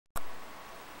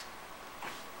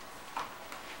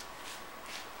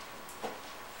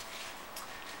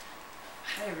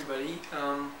everybody.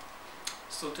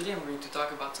 So today I'm going to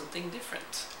talk about something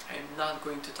different. I'm not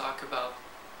going to talk about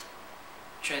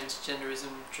transgenderism,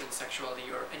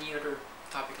 transsexuality, or any other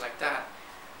topic like that.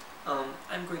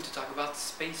 I'm going to talk about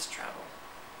space travel.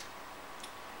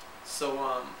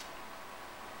 So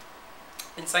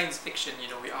in science fiction,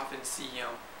 we often see,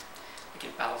 like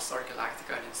in Battlestar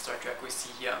Galactica and in Star Trek, we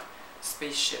see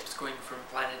spaceships going from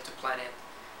planet to planet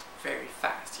very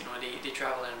fast. They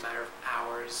travel in a matter of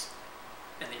hours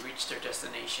and they reach their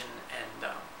destination,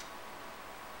 and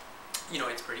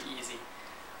it's pretty easy.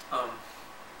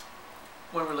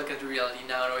 When we look at the reality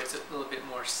now, though, it's a little bit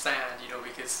more sad,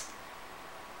 because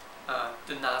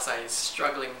the NASA is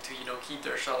struggling to keep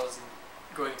their shuttles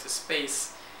going to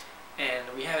space, and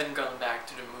we haven't gone back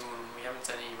to the moon. We haven't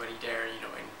sent anybody there, in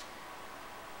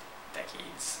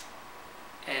decades.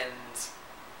 And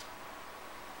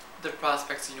the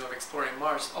prospects, of exploring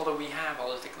Mars, although we have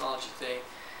all the technology today,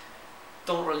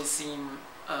 don't really seem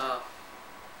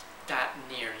that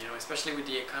near, especially with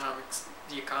the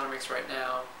economics right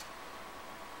now,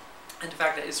 and the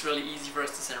fact that it's really easy for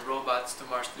us to send robots to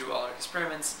Mars to do all our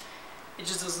experiments. It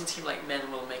just doesn't seem like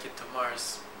men will make it to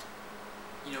Mars,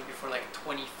 before like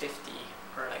 2050,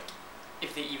 or like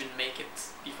if they even make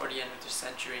it before the end of the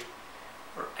century,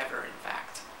 or ever, in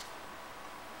fact.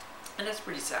 And that's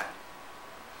pretty sad.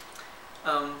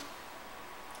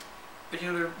 But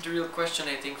the real question,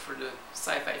 I think, for the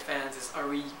sci-fi fans is, are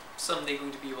we someday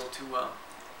going to be able to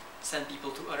send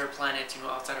people to other planets,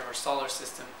 outside of our solar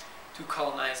system, to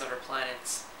colonize other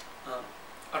planets,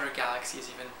 other galaxies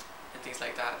even, and things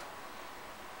like that?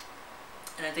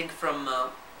 And I think from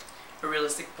a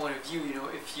realistic point of view,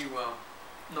 if you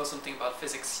know something about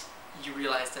physics, you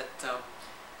realize that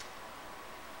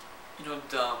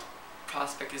the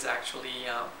prospect is actually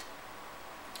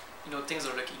things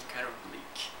are looking kind of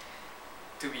bleak,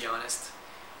 to be honest,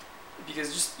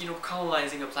 because just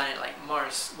colonizing a planet like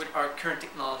Mars with our current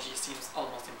technology seems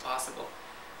almost impossible.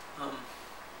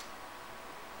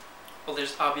 Well,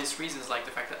 there's obvious reasons, like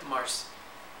the fact that Mars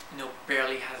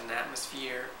barely has an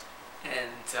atmosphere,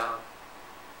 and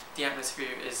the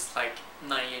atmosphere is like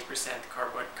 98%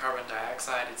 carbon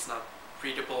dioxide. It's not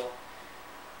breathable.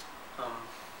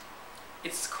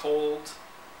 It's cold,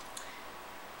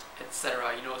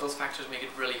 etc. Those factors make it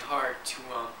really hard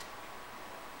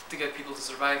to get people to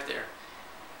survive there.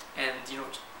 And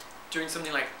doing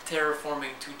something like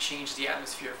terraforming to change the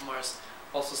atmosphere of Mars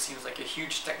also seems like a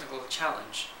huge technical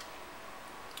challenge.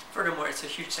 Furthermore, it's a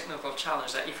huge technical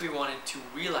challenge that if we wanted to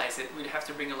realize it, we'd have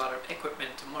to bring a lot of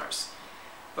equipment to Mars.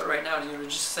 But right now,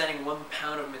 just sending 1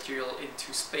 pound of material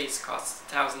into space costs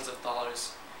thousands of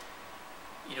dollars,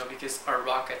 because our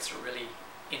rockets are really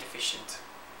inefficient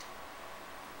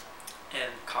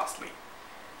and costly.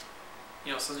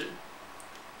 So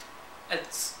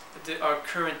at our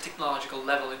current technological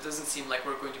level, it doesn't seem like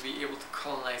we're going to be able to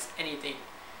colonize anything,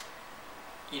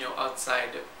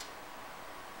 outside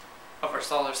of our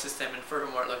solar system. And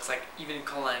furthermore, it looks like even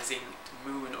colonizing the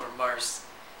moon or Mars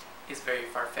is very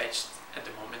far-fetched at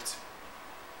the moment.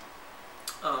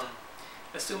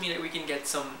 Assuming that we can get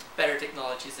some better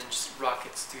technologies than just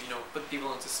rockets to put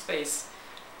people into space,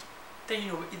 then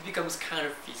it becomes kind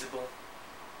of feasible.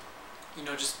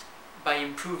 Just by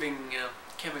improving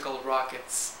chemical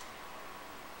rockets,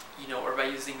 or by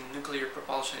using nuclear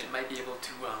propulsion, it might be able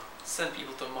to send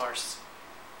people to Mars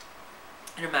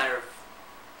in a matter of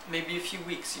maybe a few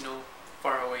weeks,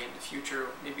 far away in the future.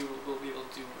 Maybe we'll be able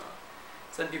to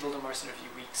send people to Mars in a few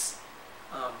weeks,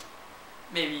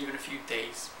 maybe even a few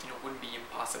days. Wouldn't be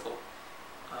impossible.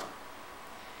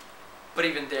 But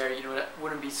even there, that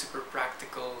wouldn't be super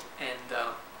practical,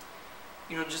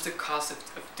 and just the cost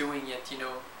of doing it.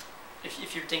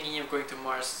 If you're thinking of going to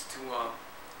Mars to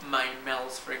mine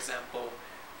metals, for example,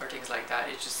 or things like that,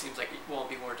 it just seems like it won't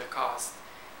be worth the cost,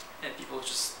 and people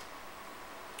just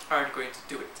aren't going to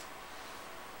do it.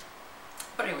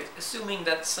 But anyways, assuming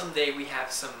that someday we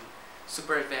have some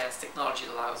super advanced technology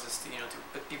that allows us to to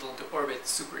put people into orbit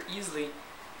super easily,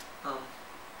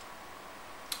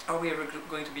 are we ever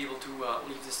going to be able to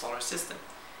leave the solar system?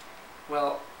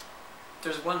 Well,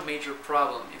 there's one major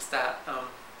problem, is that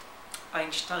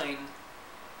Einstein,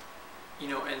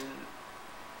 and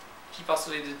he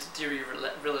postulated the theory of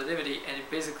relativity, and it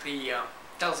basically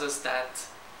tells us that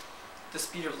the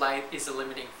speed of light is a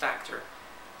limiting factor,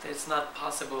 that it's not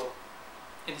possible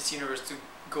in this universe to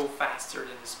go faster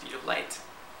than the speed of light.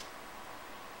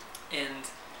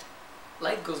 And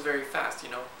light goes very fast,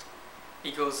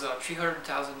 it goes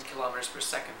 300,000 kilometers per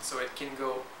second, so it can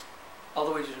go all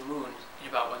the way to the moon in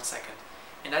about 1 second.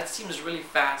 And that seems really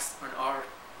fast on our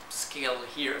scale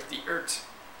here of the Earth.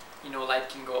 light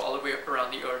can go all the way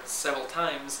around the Earth several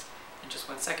times in just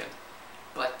 1 second.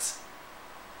 But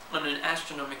on an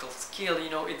astronomical scale,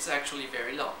 it's actually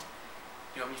very long.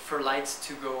 For light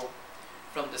to go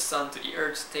from the sun to the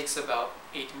Earth takes about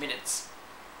 8 minutes.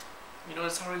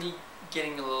 It's already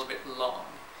getting a little bit long.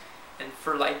 And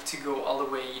for light to go all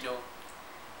the way,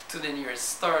 to the nearest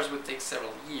stars would take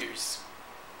several years.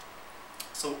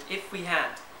 So if we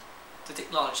had the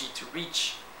technology to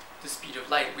reach the speed of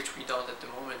light, which we don't at the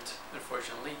moment,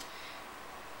 unfortunately,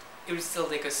 it would still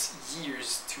take us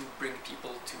years to bring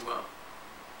people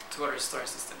to other star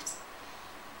systems.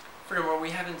 Furthermore,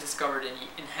 we haven't discovered any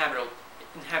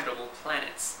inhabitable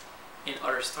planets in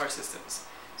other star systems.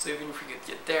 So even if we could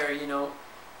get there,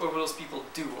 what will those people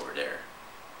do over there?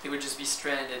 They would just be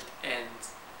stranded, and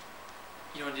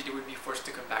they would be forced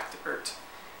to come back to Earth.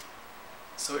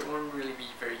 So it wouldn't really be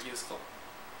very useful.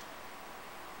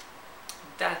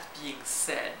 That being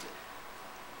said,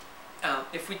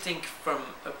 if we think from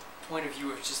a point of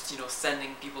view of just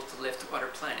sending people to live to other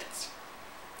planets,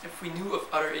 if we knew of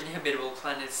other inhabitable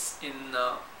planets in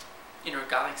our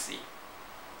galaxy,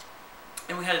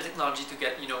 and we had a technology to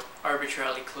get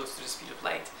arbitrarily close to the speed of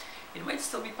light, it might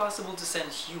still be possible to send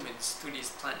humans to these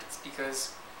planets,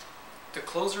 because the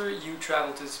closer you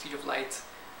travel to the speed of light,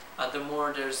 the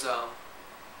more there's a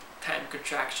time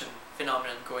contraction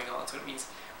phenomenon going on. So it means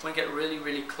when you get really,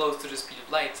 really close to the speed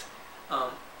of light,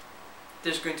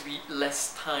 there's going to be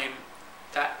less time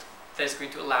that's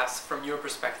going to elapse from your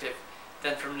perspective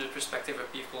than from the perspective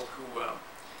of people who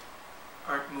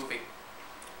aren't moving.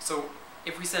 So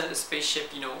if we send a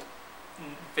spaceship,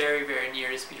 very, very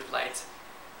near the speed of light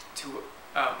to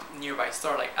a nearby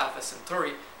star like Alpha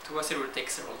Centauri, to us it would take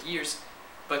several years,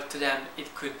 but to them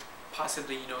it could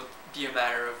possibly, be a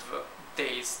matter of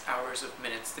days, hours, of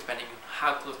minutes, depending on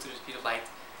how close to the speed of light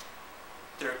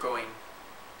they're going.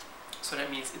 So that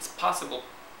means it's possible,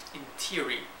 in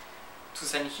theory, to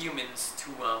send humans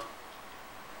to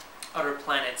other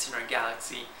planets in our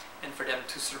galaxy, and for them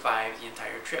to survive the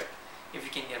entire trip, if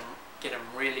you can get them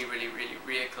really, really, really,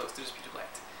 really close to the speed of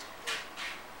light.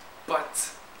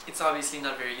 But it's obviously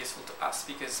not very useful to us,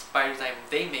 because by the time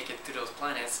they make it to those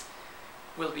planets,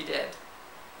 we'll be dead.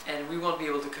 And we won't be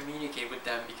able to communicate with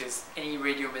them, because any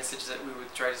radio message that we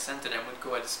would try to send to them would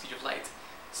go at the speed of light.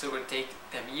 So it would take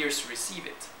them years to receive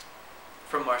it,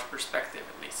 from our perspective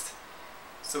at least.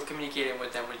 So communicating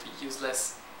with them would be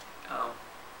useless.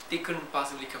 They couldn't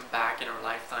possibly come back in our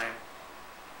lifetime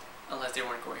unless they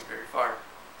weren't going very far,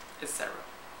 etc.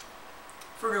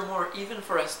 Furthermore, even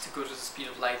for us to go to the speed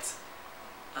of light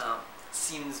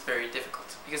seems very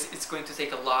difficult, because it's going to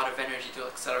take a lot of energy to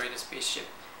accelerate a spaceship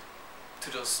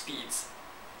to those speeds.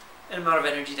 An amount of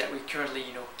energy that we currently,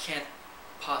 can't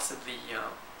possibly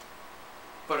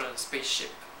put on a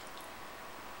spaceship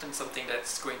and something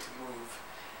that's going to move.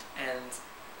 And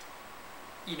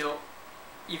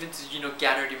even to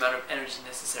gather the amount of energy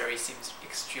necessary seems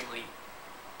extremely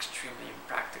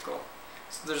impractical.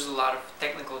 So there's a lot of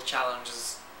technical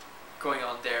challenges going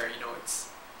on there. It's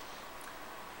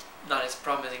not as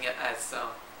promising as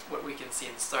what we can see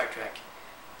in Star Trek.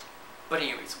 But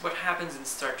anyways, what happens in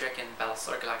Star Trek and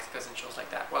Battlestar Galactica and shows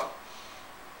like that? Well,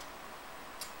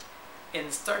 in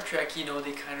Star Trek,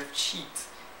 they kind of cheat.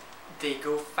 They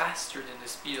go faster than the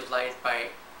speed of light by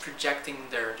projecting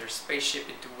their spaceship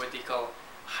into what they call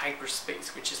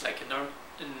hyperspace, which is like an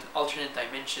alternate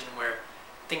dimension where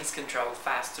things can travel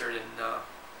faster than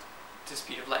the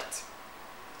speed of light.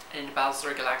 And in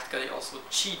Battlestar Galactica they also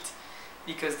cheat,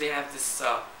 because they have this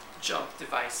jump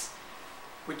device,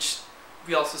 which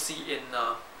we also see in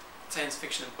science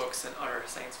fiction books and other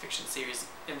science fiction series.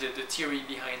 And the theory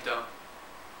behind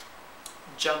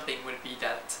jumping would be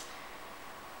that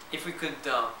if we could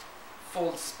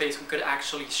fold space, we could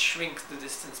actually shrink the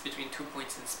distance between 2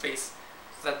 points in space,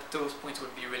 so that those points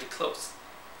would be really close,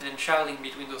 and then traveling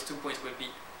between those 2 points would be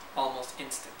almost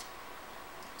instant.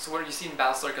 So what you see in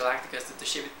Battlestar Galactica is that the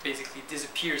ship basically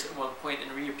disappears at one point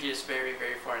and reappears very,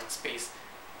 very far in space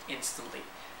instantly.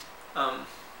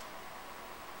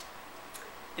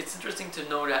 It's interesting to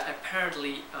know that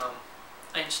apparently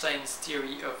Einstein's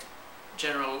theory of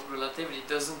general relativity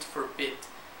doesn't forbid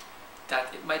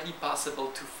that it might be possible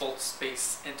to fold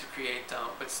space and to create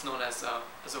what's known as a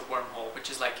wormhole, which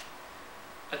is like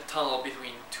a tunnel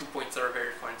between 2 points that are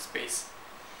very far in space.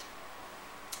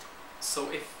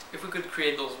 So if we could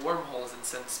create those wormholes and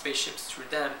send spaceships through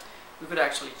them, we could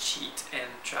actually cheat and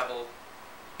travel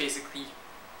basically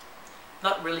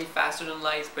not really faster than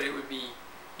light, but it would be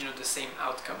the same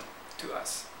outcome to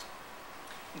us.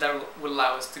 That would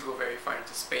allow us to go very far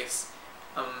into space.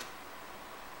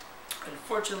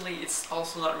 Unfortunately, it's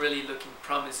also not really looking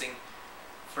promising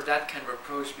for that kind of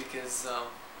approach because,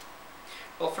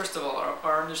 well, first of all,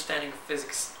 our understanding of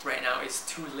physics right now is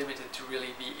too limited to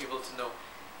really be able to know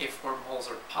if wormholes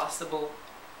are possible,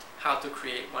 how to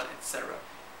create one, etc.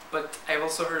 But I've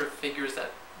also heard of figures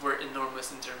that were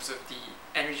enormous in terms of the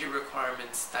energy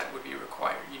requirements that would be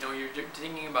required. You know, you're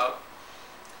thinking about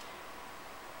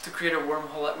to create a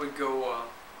wormhole that would go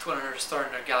to another star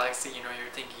in our galaxy. You know,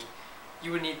 you're thinking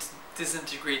you would need to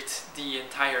disintegrate the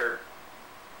entire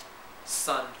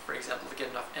sun, for example, to get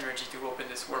enough energy to open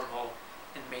this wormhole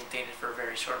and maintain it for a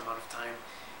very short amount of time.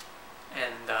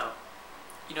 And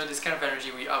you know, this kind of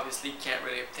energy we obviously can't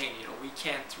really obtain. You know, we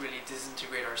can't really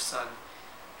disintegrate our sun,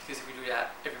 because if we do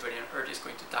that, everybody on Earth is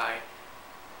going to die,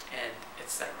 and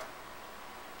etc.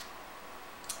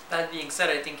 That being said,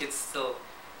 I think it's still,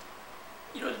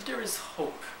 you know, there is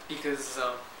hope, because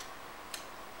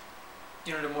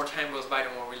you know, the more time goes by, the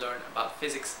more we learn about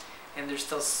physics, and there's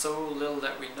still so little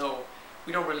that we know.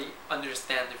 We don't really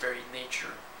understand the very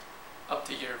nature of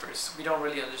the universe. We don't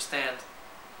really understand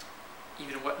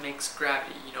even what makes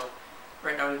gravity. You know,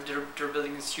 right now they're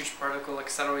building this huge particle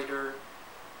accelerator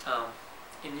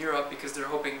in Europe because they're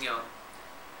hoping to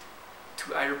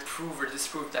either prove or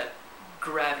disprove that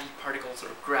gravity particles or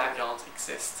gravitons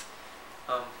exist.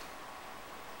 And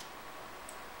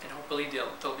hopefully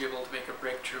they'll be able to make a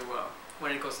breakthrough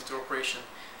when it goes into operation.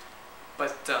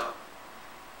 But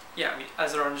yeah, I mean,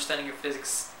 as our understanding of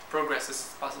physics progresses,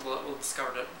 it's possible that we'll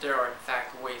discover that there are in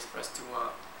fact ways for us to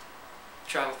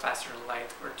travel faster than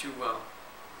light, or to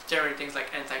generate things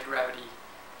like anti-gravity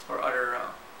or other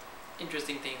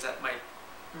interesting things that might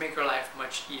make our life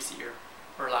much easier,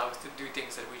 or allow us to do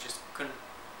things that we just couldn't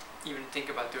even think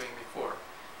about doing before.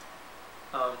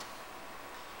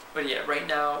 But yeah, right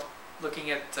now,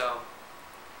 looking at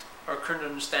our current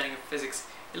understanding of physics,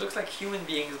 it looks like human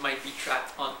beings might be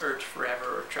trapped on Earth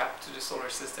forever, or trapped to the solar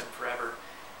system forever.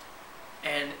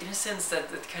 And in a sense,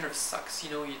 that kind of sucks. You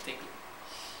know, you think,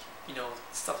 you know,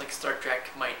 stuff like Star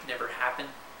Trek might never happen.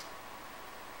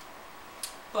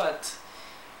 But,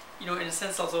 you know, in a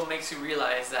sense also makes you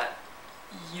realize that,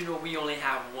 you know, we only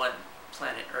have one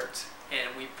planet Earth,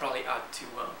 and we probably ought to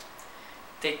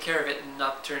take care of it and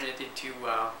not turn it into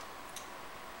a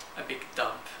big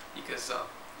dump, because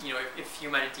you know, if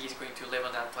humanity is going to live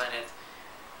on that planet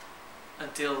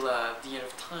until the end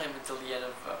of time, until the end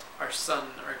of our sun,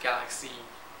 our galaxy,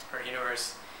 our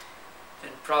universe,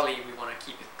 then probably we want to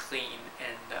keep it clean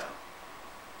and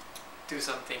do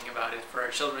something about it for our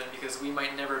children, because we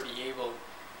might never be able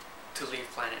to leave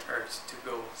planet Earth to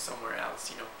go somewhere else,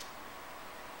 you know.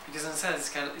 Because in a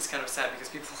sense, it's kind of sad, because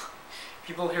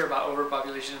people hear about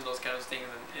overpopulation and those kind of things,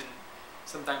 and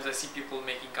sometimes I see people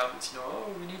making comments, you know,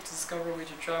 oh, we need to discover a way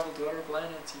to travel to other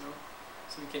planets, you know,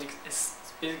 so we can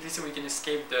basically so we can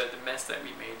escape the mess that we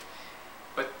made.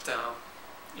 But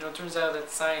you know, it turns out that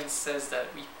science says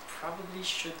that we probably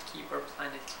should keep our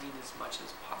planet clean as much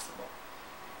as possible.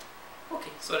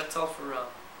 Okay, so that's all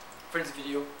for this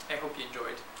video. I hope you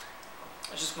enjoyed.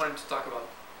 I just wanted to talk about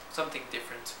something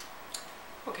different.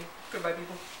 Okay, goodbye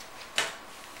people.